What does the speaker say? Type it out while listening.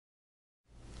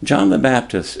John the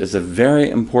Baptist is a very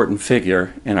important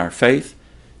figure in our faith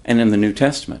and in the New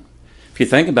Testament. If you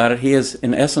think about it, he is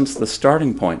in essence the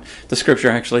starting point. The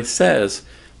scripture actually says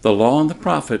the law and the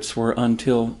prophets were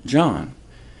until John.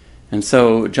 And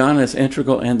so John is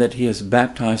integral in that he is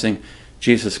baptizing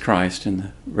Jesus Christ in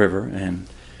the river, and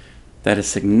that is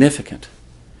significant.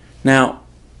 Now,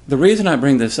 the reason I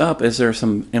bring this up is there are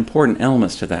some important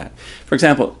elements to that. For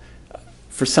example,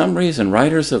 for some reason,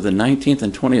 writers of the 19th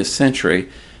and 20th century,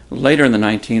 later in the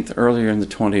 19th, earlier in the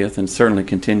 20th, and certainly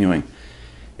continuing,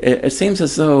 it seems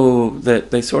as though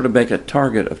that they sort of make a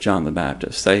target of John the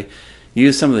Baptist. They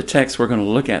use some of the texts we're going to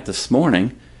look at this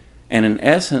morning and in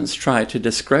essence try to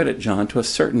discredit John to a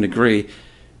certain degree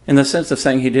in the sense of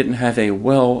saying he didn't have a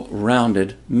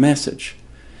well-rounded message.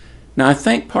 Now, I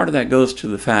think part of that goes to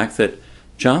the fact that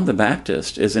John the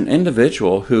Baptist is an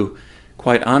individual who,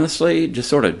 quite honestly, just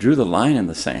sort of drew the line in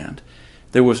the sand.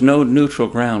 There was no neutral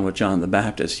ground with John the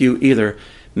Baptist. You either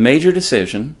made your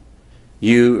decision,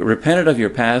 you repented of your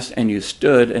past, and you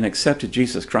stood and accepted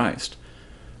Jesus Christ,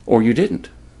 or you didn't.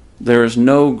 There is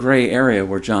no gray area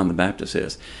where John the Baptist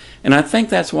is. And I think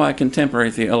that's why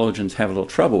contemporary theologians have a little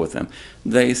trouble with him.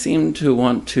 They seem to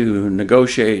want to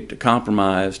negotiate, to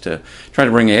compromise, to try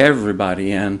to bring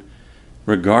everybody in,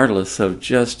 regardless of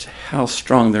just how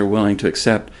strong they're willing to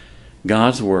accept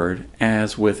God's word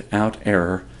as without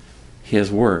error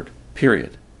his word,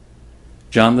 period.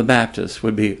 John the Baptist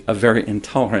would be a very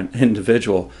intolerant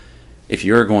individual if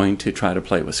you're going to try to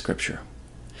play with Scripture.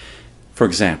 For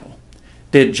example,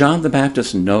 did John the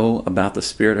Baptist know about the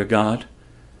Spirit of God?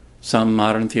 Some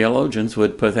modern theologians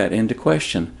would put that into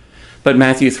question. But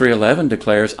Matthew 3:11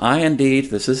 declares, I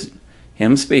indeed, this is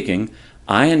him speaking,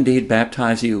 I indeed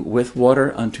baptize you with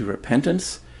water unto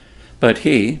repentance, but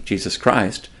he, Jesus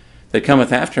Christ, that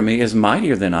cometh after me is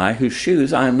mightier than I, whose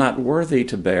shoes I am not worthy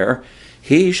to bear.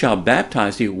 He shall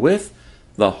baptize you with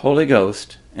the Holy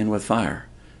Ghost and with fire.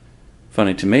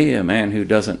 Funny to me, a man who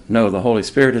doesn't know the Holy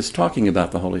Spirit is talking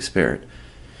about the Holy Spirit.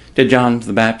 Did John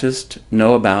the Baptist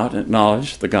know about and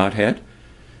acknowledge the Godhead?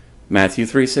 Matthew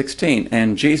 3:16,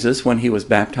 and Jesus, when he was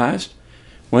baptized,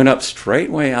 went up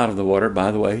straightway out of the water.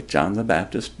 By the way, John the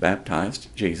Baptist baptized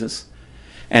Jesus.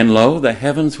 And lo, the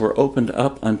heavens were opened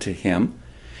up unto him,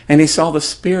 and he saw the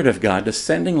Spirit of God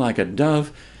descending like a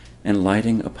dove and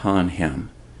lighting upon him.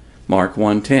 Mark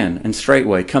 1:10, and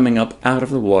straightway coming up out of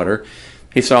the water,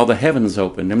 he saw the heavens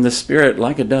opened, and the Spirit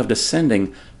like a dove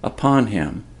descending upon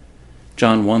him.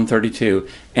 John 1:32,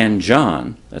 and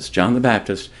John, that's John the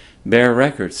Baptist, bare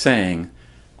record, saying,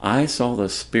 I saw the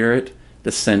Spirit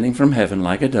descending from heaven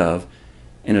like a dove,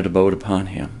 and it abode upon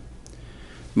him.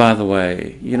 By the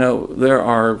way, you know, there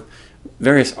are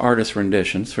various artist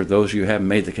renditions. For those of you who haven't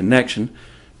made the connection,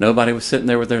 nobody was sitting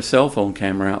there with their cell phone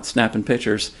camera out snapping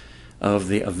pictures of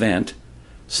the event.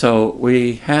 So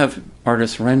we have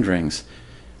artist renderings,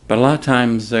 but a lot of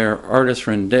times their artist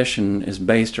rendition is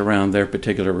based around their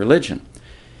particular religion.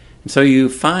 And so you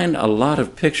find a lot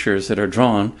of pictures that are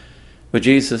drawn with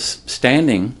Jesus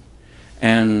standing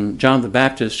and John the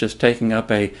Baptist just taking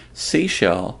up a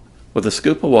seashell with a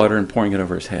scoop of water and pouring it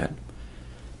over his head.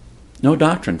 No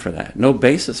doctrine for that, no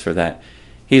basis for that.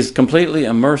 He's completely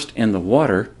immersed in the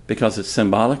water because it's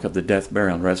symbolic of the death,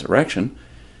 burial, and resurrection.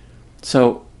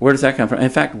 So where does that come from? In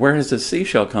fact, where does the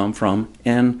seashell come from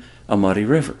in a muddy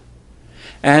river?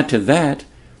 Add to that,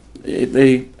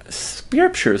 the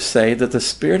scriptures say that the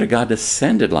Spirit of God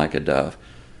descended like a dove.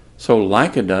 So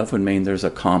like a dove would mean there's a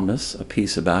calmness, a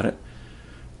peace about it.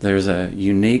 There's a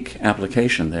unique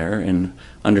application there in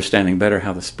understanding better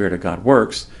how the Spirit of God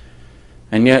works.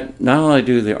 And yet, not only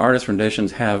do the artist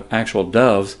renditions have actual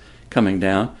doves coming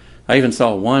down, I even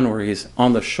saw one where he's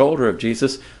on the shoulder of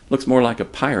Jesus, looks more like a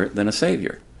pirate than a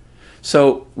savior.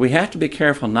 So we have to be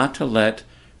careful not to let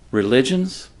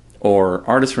religions or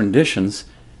artist renditions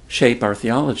shape our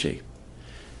theology.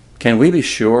 Can we be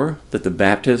sure that the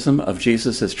baptism of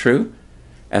Jesus is true?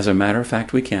 As a matter of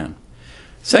fact, we can.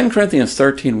 2 Corinthians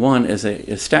 13:1 is an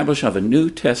establishment of a New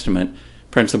Testament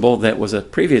principle that was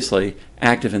previously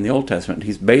active in the Old Testament.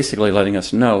 He's basically letting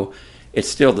us know it's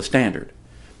still the standard.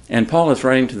 And Paul is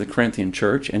writing to the Corinthian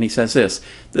church, and he says this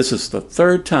is the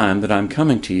third time that I'm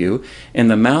coming to you. In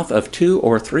the mouth of 2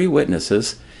 or 3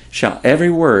 witnesses shall every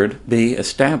word be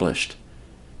established.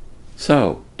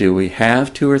 So, do we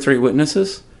have 2 or 3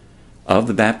 witnesses of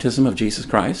the baptism of Jesus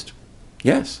Christ?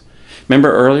 Yes.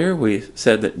 Remember earlier we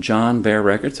said that John bare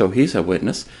record, so he's a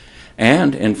witness.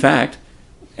 And in fact,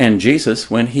 and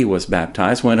Jesus, when he was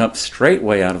baptized, went up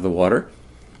straightway out of the water,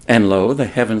 and lo, the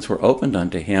heavens were opened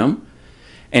unto him,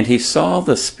 and he saw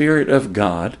the Spirit of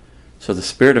God. So the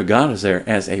Spirit of God is there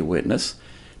as a witness,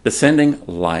 descending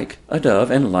like a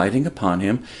dove and lighting upon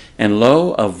him. And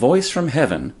lo, a voice from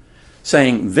heaven,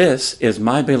 saying, This is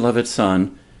my beloved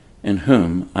Son, in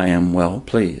whom I am well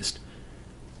pleased.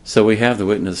 So we have the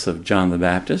witness of John the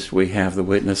Baptist. We have the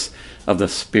witness of the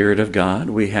Spirit of God.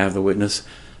 We have the witness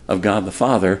of God the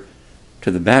Father to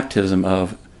the baptism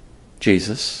of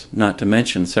Jesus, not to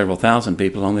mention several thousand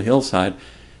people on the hillside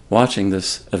watching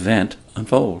this event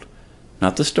unfold.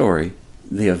 Not the story,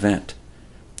 the event.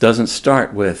 Doesn't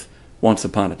start with once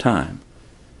upon a time.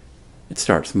 It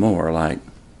starts more like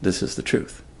this is the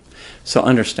truth. So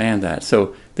understand that.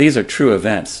 So these are true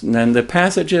events. And then the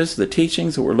passages, the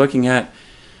teachings that we're looking at,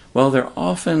 well, they're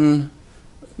often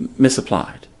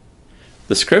misapplied.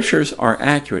 The scriptures are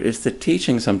accurate. It's the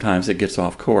teaching sometimes that gets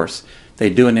off course. They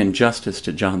do an injustice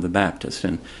to John the Baptist.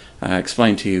 And I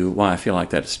explained to you why I feel like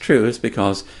that is true. It's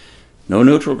because no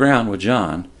neutral ground with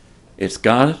John. It's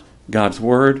God, God's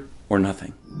Word, or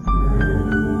nothing.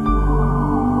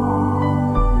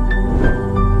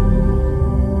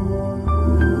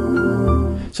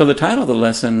 So the title of the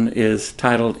lesson is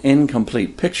titled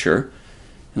Incomplete Picture.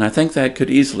 And I think that could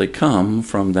easily come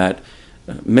from that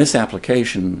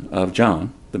misapplication of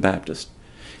John the Baptist.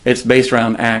 It's based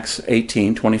around Acts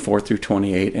 18, 24 through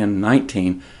 28, and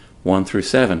 19, 1 through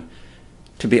 7.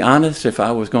 To be honest, if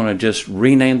I was going to just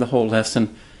rename the whole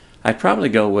lesson, I'd probably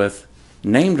go with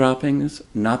name dropping is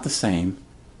not the same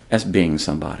as being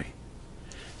somebody.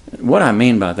 What I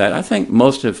mean by that, I think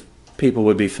most of people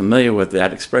would be familiar with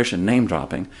that expression, name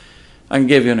dropping. I can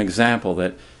give you an example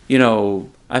that,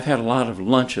 I've had a lot of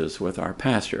lunches with our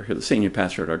pastor, the senior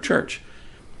pastor at our church.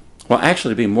 Well,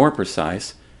 actually, to be more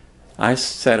precise, I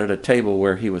sat at a table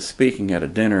where he was speaking at a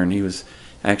dinner, and he was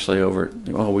actually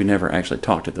we never actually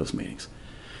talked at those meetings.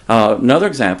 Another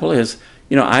example is,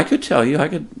 I could tell you, I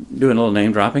could do a little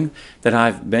name dropping, that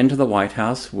I've been to the White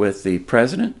House with the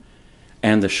president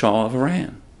and the Shah of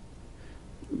Iran.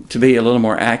 To be a little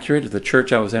more accurate, the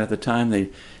church I was at the time, they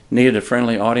needed a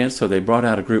friendly audience, so they brought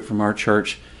out a group from our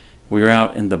church. We were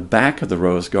out in the back of the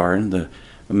Rose Garden. The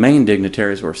main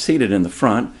dignitaries were seated in the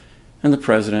front, and the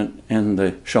president and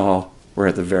the Shah were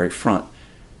at the very front.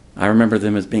 I remember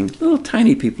them as being little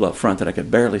tiny people up front that I could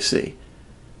barely see.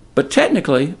 But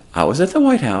technically, I was at the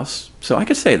White House, so I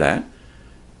could say that.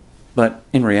 But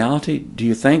in reality, do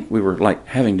you think we were like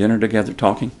having dinner together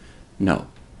talking? No.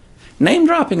 Name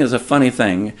dropping is a funny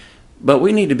thing, but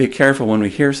we need to be careful when we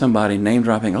hear somebody name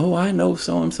dropping, oh, I know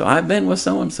so-and-so, I've been with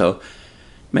so-and-so.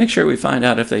 Make sure we find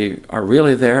out if they are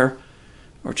really there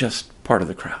or just part of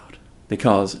the crowd.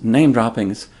 Because name dropping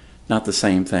is not the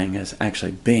same thing as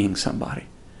actually being somebody.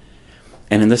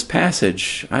 And in this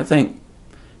passage, I think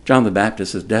John the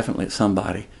Baptist is definitely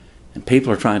somebody, and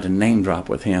people are trying to name drop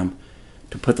with him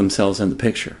to put themselves in the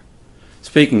picture.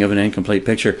 Speaking of an incomplete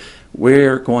picture,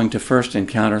 we're going to first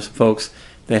encounter some folks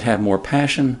that have more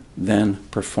passion than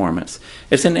performance.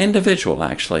 It's an individual,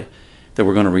 actually, that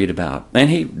we're going to read about. And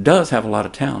he does have a lot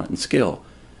of talent and skill,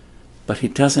 but he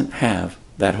doesn't have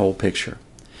that whole picture.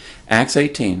 Acts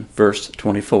 18, verse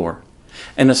 24.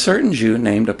 And a certain Jew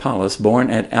named Apollos, born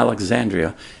at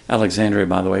Alexandria. Alexandria,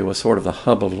 by the way, was sort of the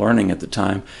hub of learning at the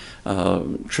time.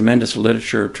 Tremendous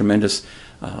literature, tremendous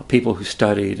people who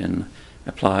studied and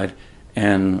applied.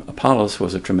 And Apollos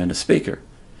was a tremendous speaker.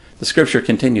 The scripture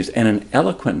continues, and an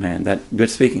eloquent man, that good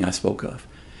speaking I spoke of,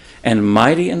 and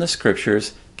mighty in the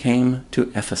scriptures, came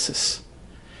to Ephesus.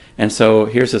 And so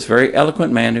here's this very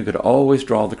eloquent man who could always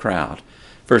draw the crowd.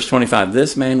 Verse 25,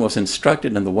 this man was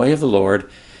instructed in the way of the Lord,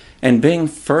 and being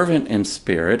fervent in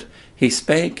spirit, he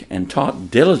spake and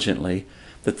taught diligently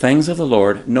the things of the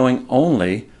Lord, knowing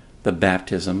only the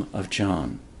baptism of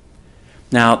John.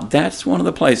 Now, that's one of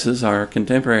the places our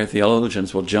contemporary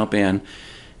theologians will jump in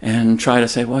and try to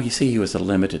say, well, you see, he was a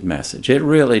limited message. It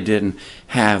really didn't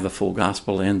have the full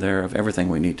gospel in there of everything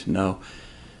we need to know.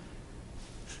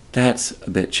 That's a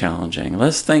bit challenging.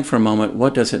 Let's think for a moment,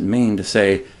 what does it mean to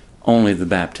say only the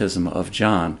baptism of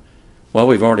John? Well,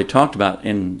 we've already talked about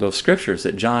in those scriptures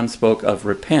that John spoke of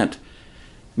repent,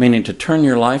 meaning to turn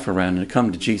your life around and to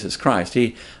come to Jesus Christ.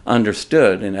 He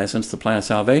understood, in essence, the plan of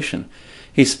salvation.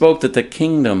 He spoke that the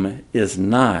kingdom is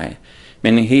nigh,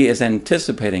 meaning he is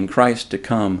anticipating Christ to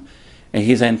come, and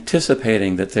he's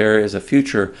anticipating that there is a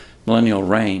future millennial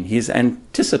reign. He's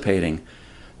anticipating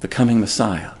the coming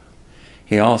Messiah.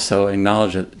 He also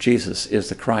acknowledged that Jesus is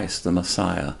the Christ, the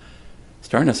Messiah.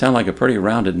 Starting to sound like a pretty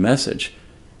rounded message.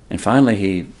 And finally,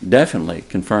 he definitely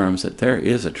confirms that there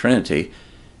is a Trinity.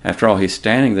 After all, he's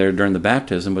standing there during the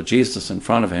baptism with Jesus in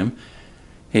front of him.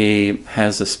 He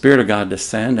has the Spirit of God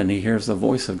descend, and he hears the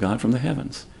voice of God from the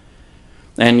heavens.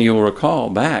 And you'll recall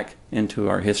back into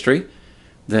our history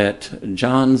that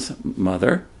John's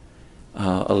mother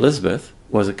Elizabeth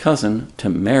was a cousin to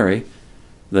Mary,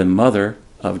 the mother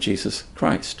of Jesus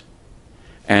Christ.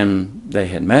 And they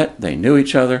had met, they knew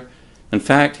each other. In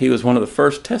fact, he was one of the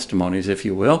first testimonies, if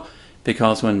you will,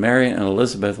 because when Mary and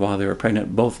Elizabeth, while they were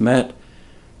pregnant, both met,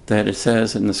 that it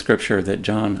says in the scripture that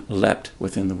John leapt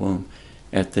within the womb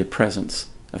at the presence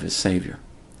of his Savior.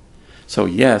 So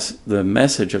yes, the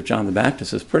message of John the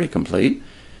Baptist is pretty complete.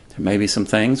 There may be some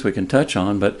things we can touch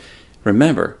on, but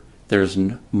remember, there's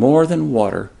more than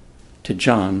water to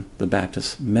John the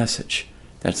Baptist's message.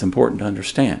 That's important to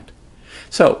understand.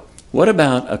 So, what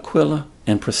about Aquila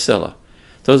and Priscilla?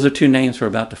 Those are two names we're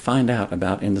about to find out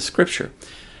about in the scripture.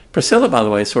 Priscilla, by the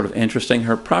way, is sort of interesting.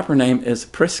 Her proper name is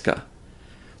Prisca.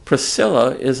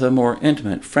 Priscilla is a more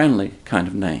intimate, friendly kind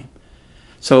of name.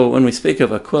 So when we speak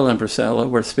of Aquila and Priscilla,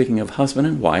 we're speaking of husband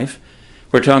and wife.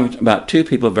 We're talking about two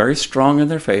people very strong in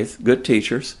their faith, good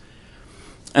teachers.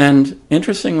 And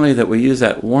interestingly that we use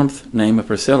that warmth name of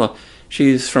Priscilla,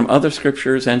 she's from other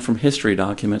scriptures and from history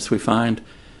documents. We find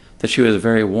that she was a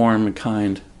very warm and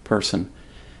kind person.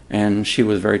 And she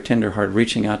was very tender-hearted,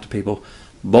 reaching out to people.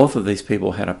 Both of these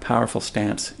people had a powerful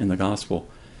stance in the gospel.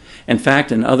 In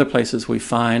fact, in other places we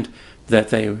find that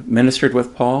they ministered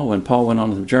with Paul. When Paul went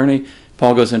on the journey,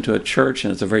 Paul goes into a church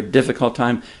and it's a very difficult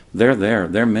time. They're there,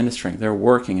 they're ministering, they're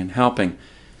working and helping.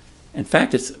 In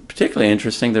fact, it's particularly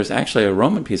interesting. There's actually a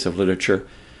Roman piece of literature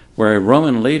where a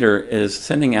Roman leader is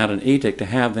sending out an edict to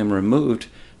have them removed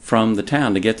from the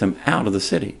town, to get them out of the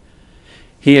city.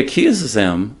 He accuses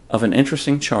them of an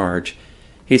interesting charge.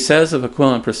 He says of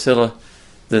Aquila and Priscilla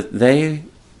that they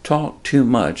talk too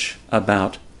much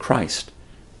about Christ.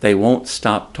 They won't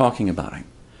stop talking about him.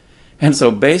 And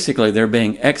so basically they're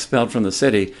being expelled from the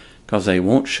city because they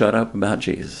won't shut up about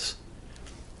Jesus.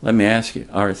 Let me ask you,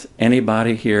 is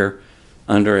anybody here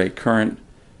under a current,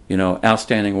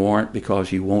 outstanding warrant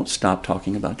because you won't stop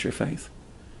talking about your faith?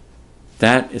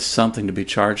 That is something to be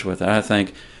charged with. I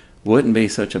think wouldn't be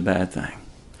such a bad thing.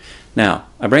 Now,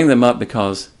 I bring them up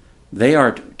because they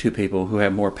are two people who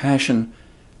have more passion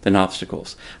than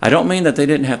obstacles. I don't mean that they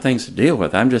didn't have things to deal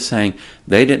with. I'm just saying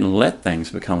they didn't let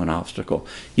things become an obstacle.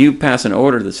 You pass an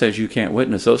order that says you can't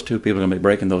witness, those two people are going to be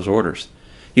breaking those orders.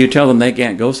 You tell them they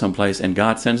can't go someplace and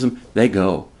God sends them, they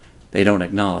go. They don't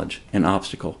acknowledge an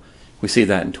obstacle. We see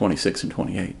that in 26 and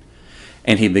 28.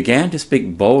 And he began to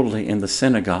speak boldly in the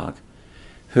synagogue.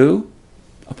 Who?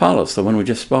 Apollos, the one we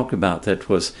just spoke about, that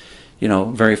was,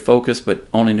 very focused but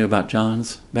only knew about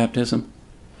John's baptism.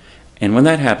 And when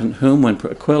that happened, when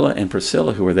Aquila and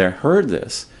Priscilla, who were there, heard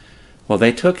this, well,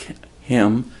 they took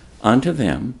him unto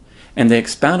them, and they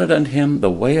expounded unto him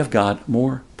the way of God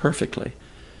more perfectly.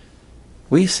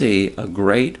 We see a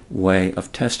great way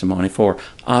of testimony for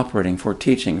operating, for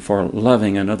teaching, for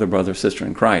loving another brother or sister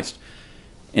in Christ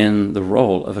in the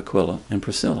role of Aquila and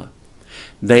Priscilla.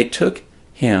 They took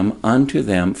him unto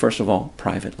them, first of all,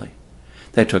 privately.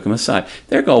 They took him aside.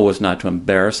 Their goal was not to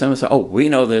embarrass him and say, oh, we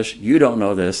know this, you don't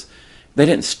know this. They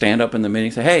didn't stand up in the meeting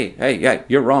and say, hey, yeah,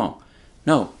 you're wrong.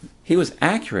 No, he was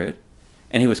accurate,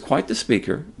 and he was quite the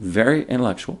speaker, very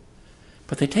intellectual.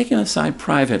 But they take him aside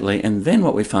privately, and then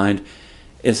what we find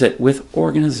is that with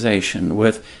organization,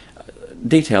 with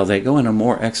detail, they go in a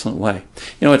more excellent way.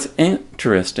 It's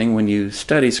interesting when you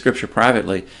study Scripture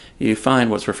privately, you find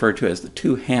what's referred to as the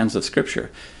two hands of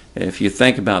Scripture. If you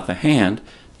think about the hand,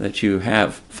 that you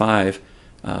have five,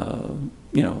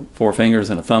 4 fingers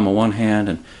and a thumb on one hand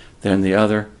and then the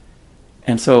other.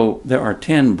 And so there are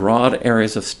 10 broad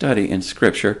areas of study in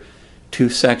Scripture, 2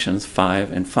 sections,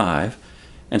 5 and 5.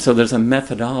 And so there's a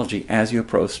methodology as you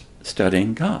approach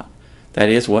studying God. That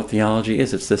is what theology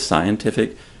is. It's this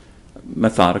scientific,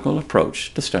 methodical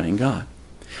approach to studying God.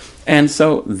 And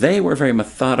so they were very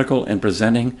methodical in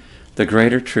presenting the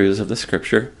greater truths of the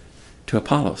Scripture to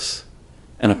Apollos.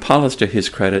 And Apollos, to his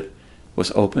credit,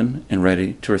 was open and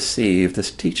ready to receive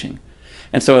this teaching.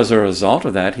 And so as a result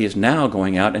of that, he is now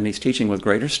going out and he's teaching with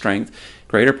greater strength,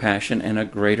 greater passion, and a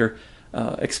greater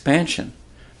expansion.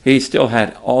 He still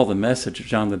had all the message of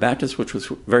John the Baptist, which was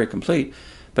very complete,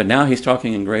 but now he's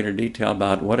talking in greater detail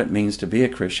about what it means to be a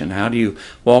Christian. How do you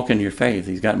walk in your faith?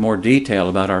 He's got more detail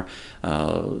about our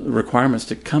requirements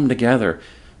to come together.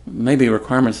 Maybe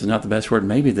requirements is not the best word.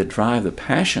 Maybe the drive, the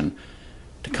passion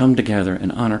to come together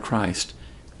and honor Christ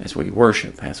as we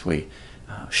worship, as we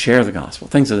share the gospel,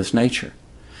 things of this nature.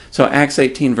 So Acts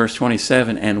 18, verse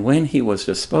 27, and when he was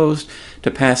disposed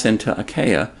to pass into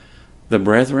Achaia, the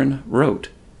brethren wrote.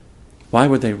 Why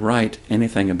would they write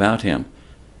anything about him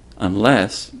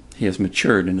unless he has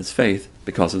matured in his faith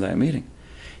because of that meeting?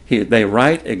 They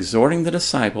write exhorting the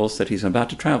disciples that he's about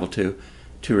to travel to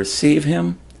receive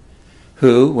him,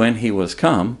 who, when he was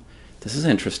come, this is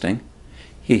interesting,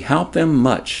 he helped them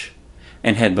much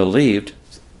and had believed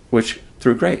which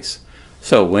through grace.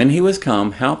 So when he was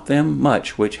come, helped them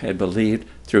much which had believed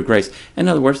through grace. In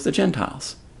other words, the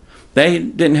Gentiles. They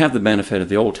didn't have the benefit of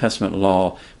the Old Testament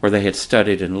law where they had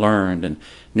studied and learned and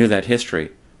knew that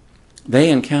history. They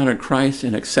encountered Christ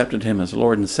and accepted him as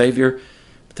Lord and Savior,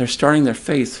 but they're starting their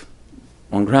faith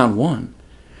on ground one.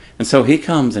 And so he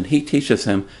comes and he teaches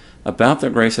them about the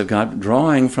grace of God,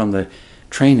 drawing from the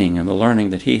training and the learning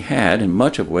that he had, and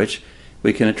much of which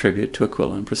we can attribute to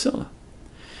Aquila and Priscilla.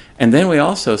 And then we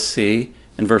also see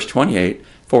in verse 28,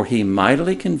 for he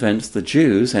mightily convinced the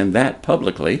Jews, and that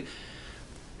publicly,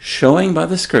 showing by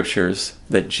the Scriptures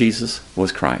that Jesus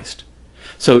was Christ.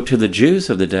 So to the Jews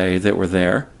of the day that were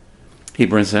there, he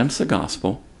presents the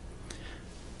gospel.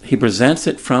 He presents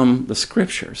it from the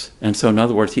Scriptures. And so in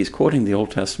other words, he's quoting the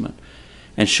Old Testament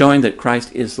and showing that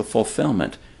Christ is the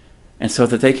fulfillment. And so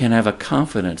that they can have a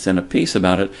confidence and a peace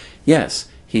about it. Yes,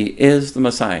 he is the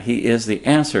Messiah. He is the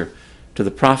answer to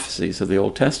the prophecies of the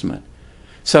Old Testament.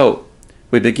 So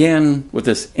we begin with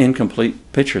this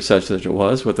incomplete picture, such as it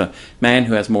was, with a man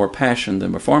who has more passion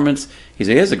than performance.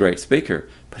 He is a great speaker,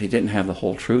 but he didn't have the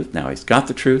whole truth. Now he's got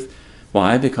the truth.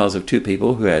 Why? Because of two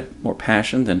people who had more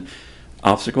passion than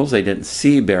obstacles. They didn't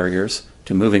see barriers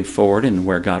to moving forward and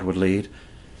where God would lead.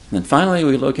 And then finally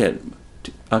we look at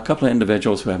a couple of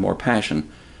individuals who have more passion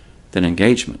than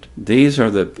engagement. These are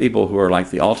the people who are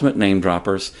like the ultimate name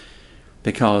droppers,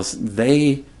 because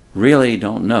they really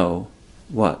don't know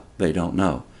what they don't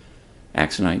know.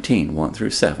 Acts 19, 1 through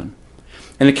 7.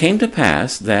 And it came to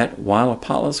pass that while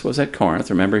Apollos was at Corinth,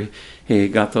 remember he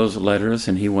got those letters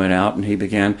and he went out and he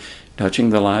began touching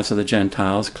the lives of the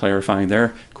Gentiles, clarifying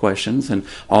their questions, and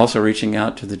also reaching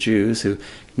out to the Jews who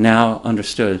now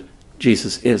understood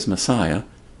Jesus is Messiah.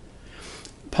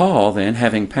 Paul then,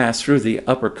 having passed through the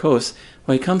upper coast,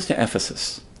 well, he comes to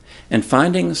Ephesus and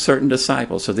finding certain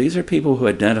disciples. So these are people who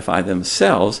identify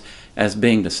themselves as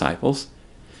being disciples.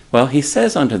 Well, he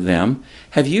says unto them,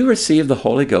 have you received the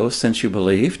Holy Ghost since you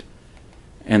believed?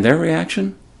 And their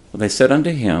reaction? Well, they said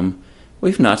unto him,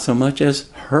 we've not so much as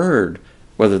heard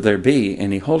whether there be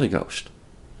any Holy Ghost.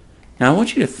 Now I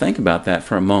want you to think about that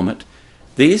for a moment.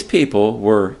 These people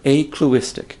were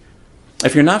acluistic.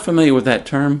 If you're not familiar with that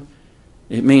term,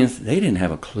 it means they didn't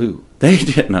have a clue. They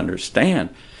didn't understand.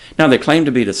 Now they claimed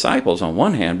to be disciples on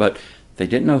one hand, but they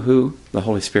didn't know who the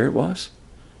Holy Spirit was.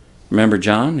 Remember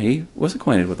John, he was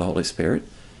acquainted with the Holy Spirit.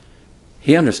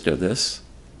 He understood this.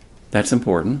 That's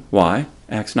important. Why?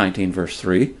 Acts 19, verse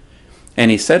 3.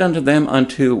 And he said unto them,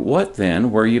 unto what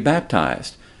then were you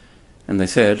baptized? And they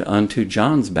said, unto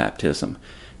John's baptism.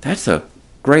 That's a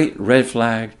great red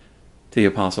flag to the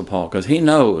Apostle Paul, because he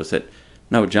knows that,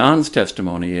 no, John's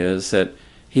testimony is that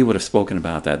he would have spoken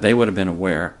about that. They would have been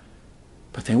aware,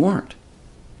 but they weren't.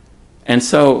 And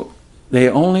so they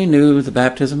only knew the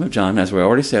baptism of John. As we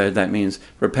already said, that means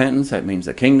repentance. That means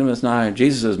the kingdom is nigh.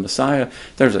 Jesus is Messiah.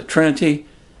 There's a Trinity.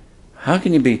 How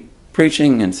can you be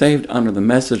preaching and saved under the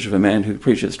message of a man who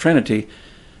preaches Trinity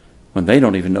when they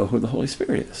don't even know who the Holy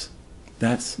Spirit is?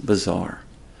 That's bizarre.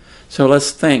 So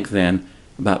let's think then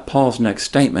about Paul's next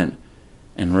statement.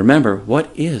 And remember, what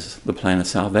is the plan of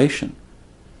salvation?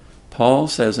 Paul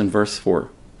says in verse 4,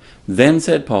 then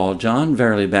said Paul, John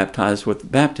verily baptized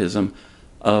with baptism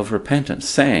of repentance,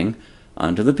 saying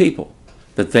unto the people,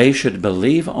 that they should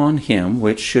believe on him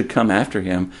which should come after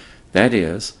him, that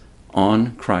is,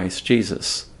 on Christ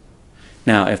Jesus.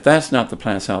 Now, if that's not the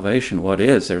plan of salvation, what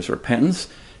is? There's repentance,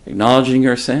 acknowledging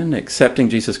your sin, accepting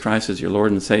Jesus Christ as your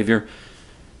Lord and Savior.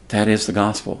 That is the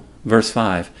gospel. Verse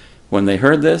 5, when they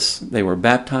heard this, they were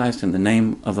baptized in the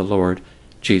name of the Lord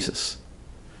Jesus.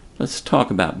 Let's talk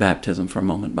about baptism for a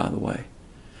moment, by the way.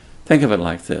 Think of it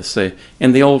like this.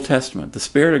 In the Old Testament, the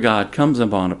Spirit of God comes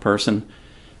upon a person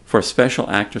for a special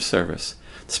act of service.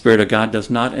 The Spirit of God does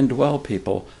not indwell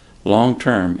people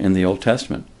long-term in the Old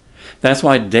Testament. That's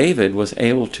why David was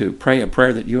able to pray a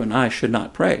prayer that you and I should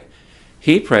not pray.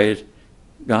 He prayed,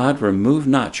 God, remove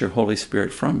not your Holy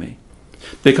Spirit from me.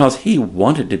 Because he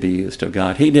wanted to be used of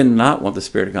God. He did not want the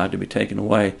Spirit of God to be taken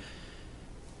away.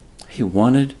 He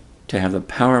wanted to have the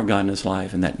power of God in his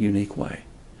life in that unique way.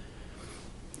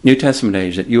 New Testament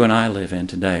age that you and I live in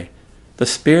today, the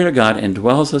Spirit of God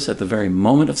indwells us at the very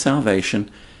moment of salvation,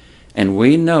 and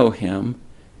we know him,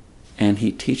 and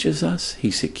he teaches us, he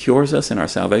secures us in our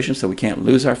salvation so we can't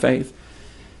lose our faith.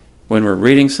 When we're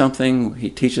reading something,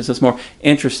 he teaches us more.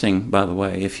 Interesting, by the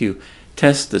way, if you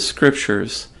test the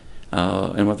Scriptures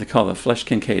in what they call the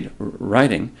Flesch-Kincaid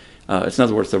writing, it's in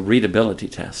other words the readability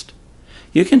test.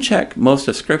 You can check most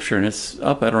of Scripture, and it's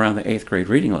up at around the 8th grade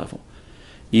reading level.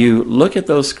 You look at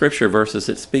those Scripture verses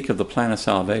that speak of the plan of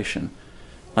salvation.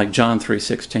 like John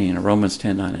 3:16 or Romans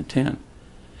 10:9 and 10.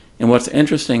 And what's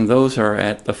interesting, those are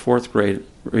at the 4th grade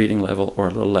reading level or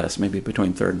a little less, maybe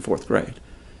between 3rd and 4th grade.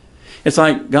 It's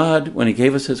like God, when he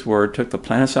gave us his word, took the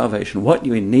plan of salvation, what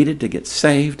we needed to get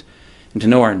saved and to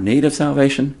know our need of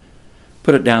salvation,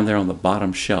 put it down there on the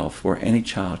bottom shelf where any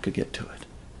child could get to it.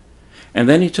 And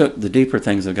then he took the deeper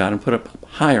things of God and put it up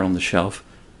higher on the shelf.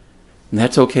 And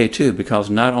that's okay too, because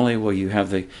not only will you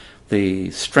have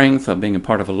the strength of being a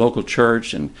part of a local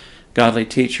church and godly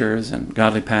teachers and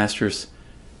godly pastors,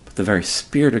 but the very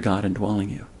Spirit of God indwelling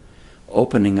you,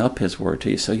 opening up his word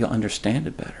to you so you'll understand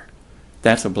it better.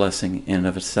 That's a blessing in and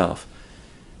of itself.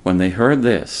 When they heard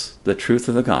this, the truth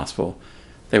of the gospel,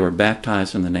 they were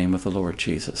baptized in the name of the Lord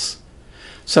Jesus.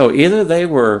 So either they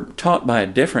were taught by a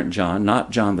different John,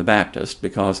 not John the Baptist,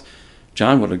 because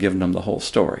John would have given them the whole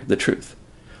story, the truth.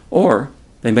 Or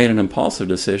they made an impulsive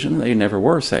decision. They never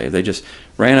were saved. They just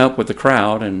ran up with the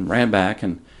crowd and ran back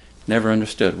and never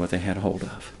understood what they had hold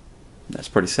of. That's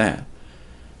pretty sad.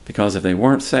 Because if they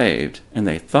weren't saved and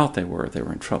they thought they were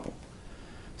in trouble.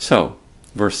 So,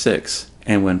 verse 6,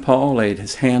 and when Paul laid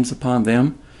his hands upon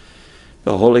them,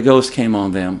 the Holy Ghost came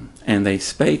on them, and they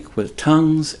spake with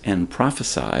tongues and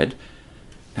prophesied.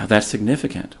 Now that's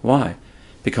significant. Why?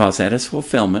 Because that is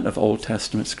fulfillment of Old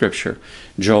Testament Scripture.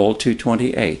 Joel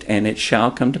 2:28, and it shall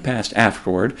come to pass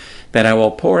afterward that I will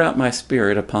pour out my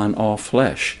Spirit upon all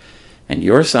flesh, and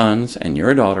your sons and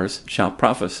your daughters shall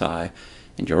prophesy,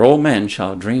 and your old men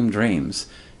shall dream dreams,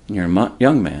 and your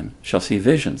young men shall see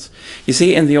visions. You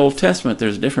see, in the Old Testament,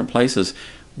 there's different places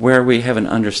where we have an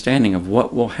understanding of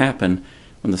what will happen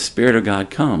when the Spirit of God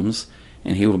comes,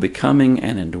 and he will be coming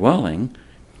and indwelling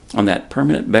on that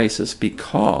permanent basis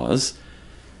because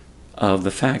of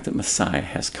the fact that Messiah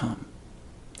has come.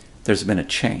 There's been a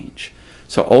change.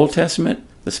 So Old Testament,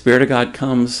 the Spirit of God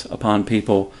comes upon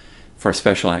people for a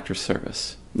special act of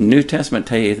service. New Testament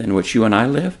tell you in which you and I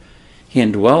live, he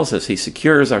indwells us. He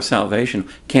secures our salvation.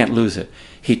 Can't lose it.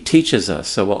 He teaches us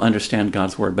so we'll understand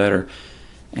God's word better.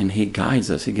 And he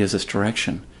guides us. He gives us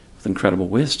direction with incredible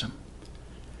wisdom.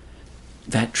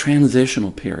 That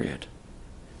transitional period,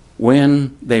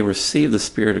 when they receive the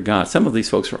Spirit of God, some of these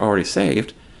folks were already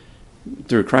saved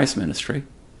through Christ's ministry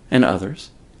and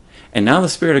others. And now the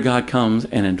Spirit of God comes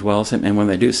and indwells him. And when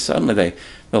they do, suddenly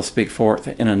they'll speak forth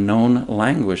in a known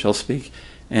language. They'll speak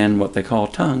in what they call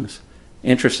tongues.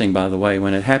 Interesting, by the way,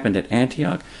 when it happened at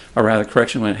Antioch, or rather,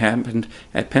 correction, when it happened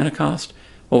at Pentecost,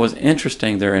 what was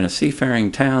interesting, they're in a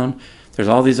seafaring town. There's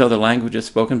all these other languages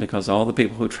spoken because all the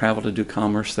people who travel to do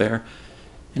commerce there.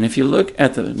 And if you look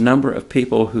at the number of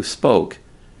people who spoke,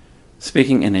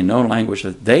 speaking in a known language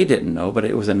that they didn't know, but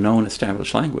it was a known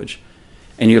established language,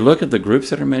 and you look at the groups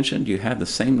that are mentioned, you have the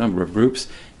same number of groups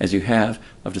as you have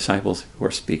of disciples who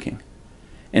are speaking.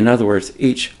 In other words,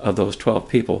 each of those 12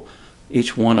 people,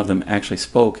 each one of them actually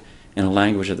spoke in a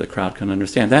language that the crowd can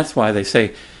understand. That's why they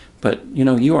say, but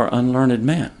you are unlearned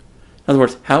men. In other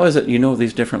words, how is it you know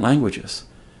these different languages?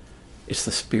 It's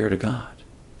the Spirit of God.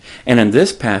 And in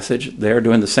this passage, they're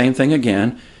doing the same thing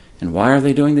again. And why are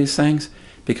they doing these things?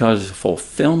 Because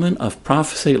fulfillment of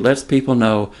prophecy lets people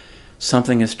know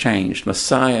something has changed.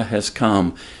 Messiah has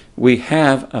come. We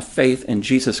have a faith in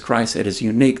Jesus Christ that is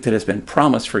unique, that has been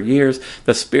promised for years.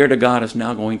 The Spirit of God is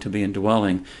now going to be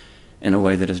indwelling in a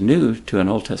way that is new to an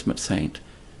Old Testament saint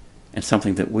and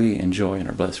something that we enjoy and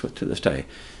are blessed with to this day.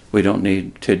 We don't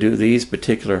need to do these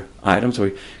particular items.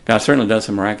 God certainly does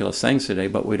some miraculous things today,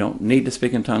 but we don't need to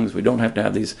speak in tongues. We don't have to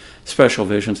have these special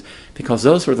visions because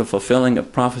those were the fulfilling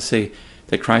of prophecy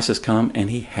that Christ has come, and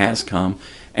he has come,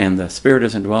 and the Spirit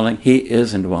is indwelling. He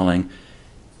is indwelling.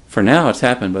 For now it's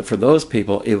happened, but for those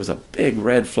people, it was a big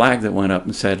red flag that went up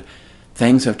and said,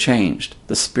 things have changed.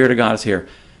 The Spirit of God is here.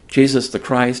 Jesus the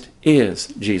Christ is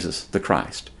Jesus the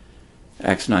Christ.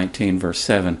 Acts 19, verse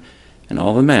 7. And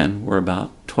all the men were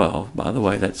about 12. By the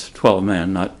way, that's 12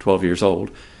 men, not 12 years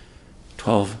old.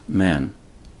 12 men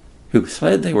who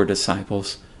said they were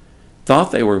disciples,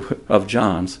 thought they were of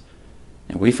John's,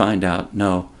 and we find out,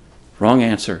 no, wrong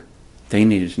answer. They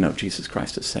needed to know Jesus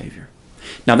Christ as Savior.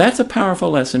 Now that's a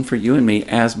powerful lesson for you and me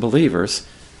as believers,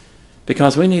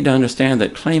 because we need to understand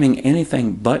that claiming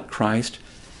anything but Christ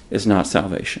is not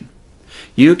salvation.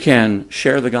 You can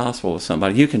share the gospel with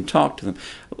somebody. You can talk to them.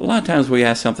 A lot of times we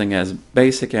ask something as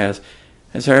basic as,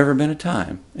 has there ever been a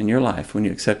time in your life when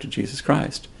you accepted Jesus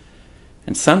Christ?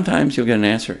 And sometimes you'll get an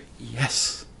answer,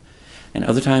 yes. And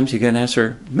other times you get an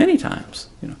answer many times.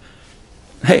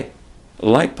 Hey,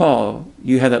 like Paul,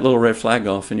 you had that little red flag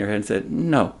off in your head and said,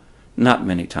 no, not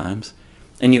many times.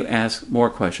 And you ask more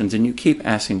questions, and you keep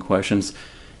asking questions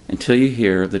until you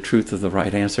hear the truth of the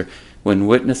right answer. When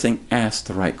witnessing, ask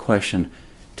the right question.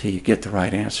 till you get the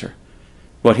right answer.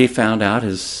 What he found out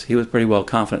is he was pretty well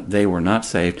confident they were not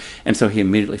saved, and so he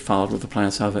immediately followed with the plan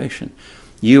of salvation.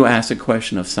 You ask a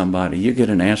question of somebody, you get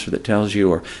an answer that tells you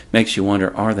or makes you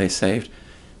wonder, are they saved?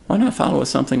 Why not follow with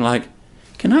something like,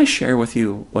 can I share with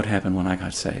you what happened when I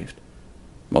got saved?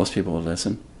 Most people will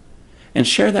listen. And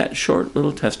share that short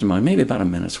little testimony, maybe about a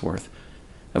minute's worth,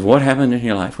 of what happened in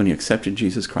your life when you accepted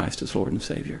Jesus Christ as Lord and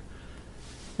Savior.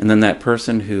 And then that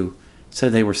person who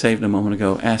said they were saved a moment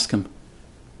ago, ask them,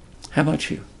 how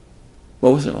about you?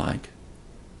 What was it like?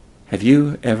 Have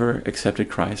you ever accepted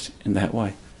Christ in that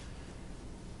way?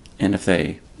 And if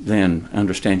they then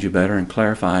understand you better and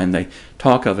clarify, and they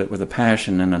talk of it with a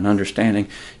passion and an understanding,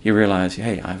 you realize,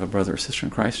 hey, I have a brother or sister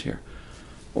in Christ here.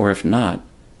 Or if not,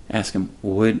 ask them,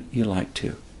 would you like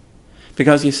to?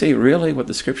 Because you see, really what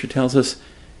the Scripture tells us,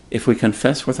 if we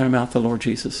confess with our mouth the Lord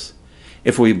Jesus,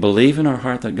 if we believe in our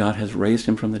heart that God has raised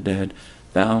him from the dead,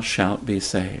 thou shalt be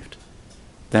saved.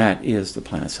 That is the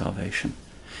plan of salvation.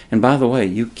 And by the way,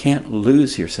 you can't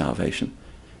lose your salvation,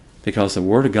 because the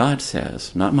Word of God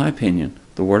says, not my opinion,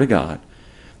 the Word of God,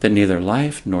 that neither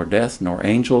life, nor death, nor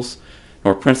angels,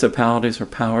 nor principalities, or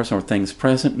powers, nor things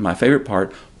present, and my favorite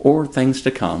part, or things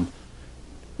to come,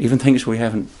 even things we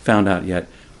haven't found out yet,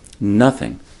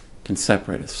 nothing can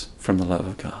separate us from the love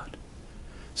of God.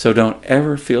 So don't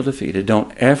ever feel defeated.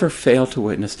 Don't ever fail to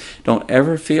witness. Don't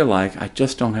ever feel like, I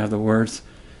just don't have the words.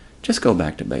 Just go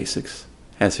back to basics.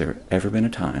 Has there ever been a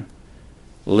time?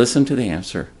 Listen to the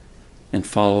answer and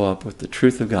follow up with the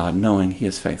truth of God, knowing he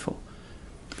is faithful.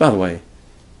 By the way,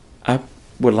 I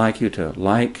would like you to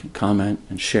like, comment,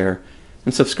 and share,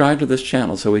 and subscribe to this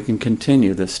channel so we can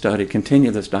continue this study,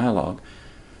 continue this dialogue.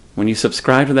 When you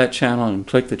subscribe to that channel and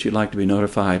click that you'd like to be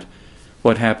notified,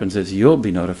 what happens is you'll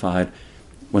be notified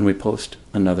when we post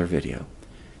another video.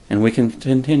 And we can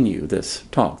continue this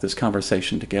talk, this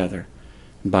conversation together.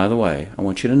 And by the way, I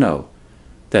want you to know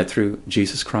that through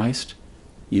Jesus Christ,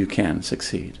 you can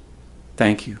succeed.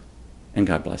 Thank you, and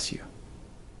God bless you.